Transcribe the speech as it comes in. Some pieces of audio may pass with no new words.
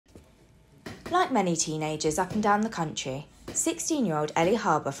Like many teenagers up and down the country, 16-year-old Ellie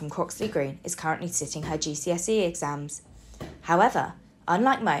Harber from Croxley Green is currently sitting her GCSE exams. However,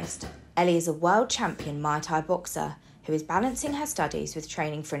 unlike most, Ellie is a world champion Muay Thai boxer who is balancing her studies with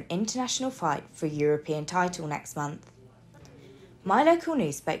training for an international fight for a European title next month. My Local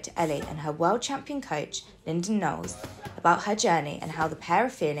News spoke to Ellie and her world champion coach, Lyndon Knowles, about her journey and how the pair are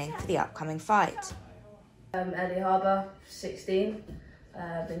feeling for the upcoming fight. I'm Ellie Harber, 16.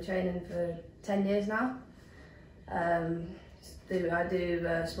 I've been training for 10 years now. I do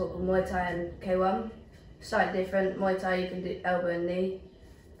a sport called Muay Thai and K1. Slightly different. Muay Thai you can do elbow and knee,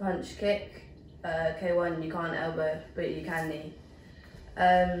 punch, kick. K1 you can't elbow, but you can knee.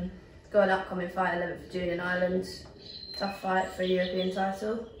 Got an upcoming fight 11th of June in Ireland. Tough fight for a European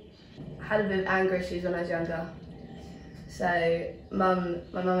title. I had a bit of anger issues when I was younger. So my mum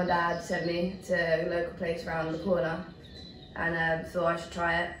and dad sent me to a local place around the corner and thought I should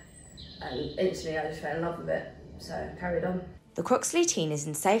try it. And instantly I just fell in love with it, so I carried on. The Croxley teen is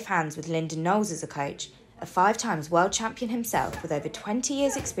in safe hands with Lyndon Knowles as a coach, a 5-time world champion himself with over 20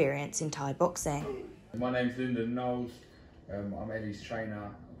 years' experience in Thai boxing. My name's Lyndon Knowles. I'm Ellie's trainer.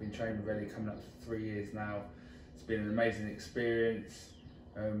 I've been training with Ellie coming up to 3 years now. It's been an amazing experience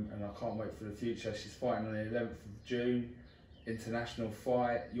and I can't wait for the future. She's fighting on the 11th of June, international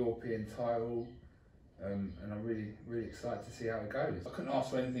fight, European title, and I'm really excited to see how it goes. I couldn't ask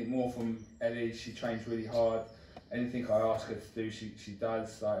for anything more from Ellie. She trains really hard. Anything I ask her to do, she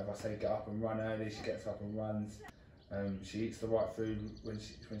does. Like if I say get up and run early, she gets up and runs. She eats the right food when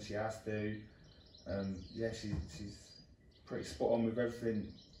she has to. Yeah, she's pretty spot on with everything,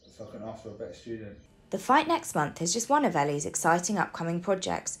 so I couldn't ask for a better student. The fight next month is just one of Ellie's exciting upcoming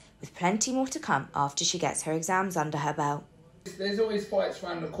projects, with plenty more to come after she gets her exams under her belt. There's always fights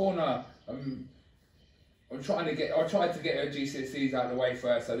around the corner. I tried to get her GCSEs out of the way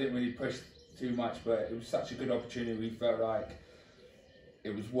first. I didn't really push too much, but it was such a good opportunity. We felt like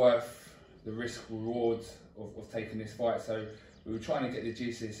it was worth the risk rewards of taking this fight. So we were trying to get the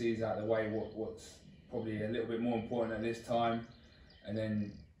GCSEs out of the way, what's probably a little bit more important at this time. And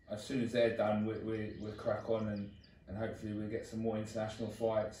then as soon as they're done, we'll crack on and hopefully we'll get some more international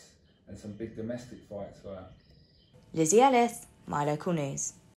fights and some big domestic fights for her. Lizzie, Ellis, My Local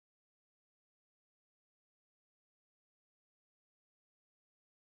News.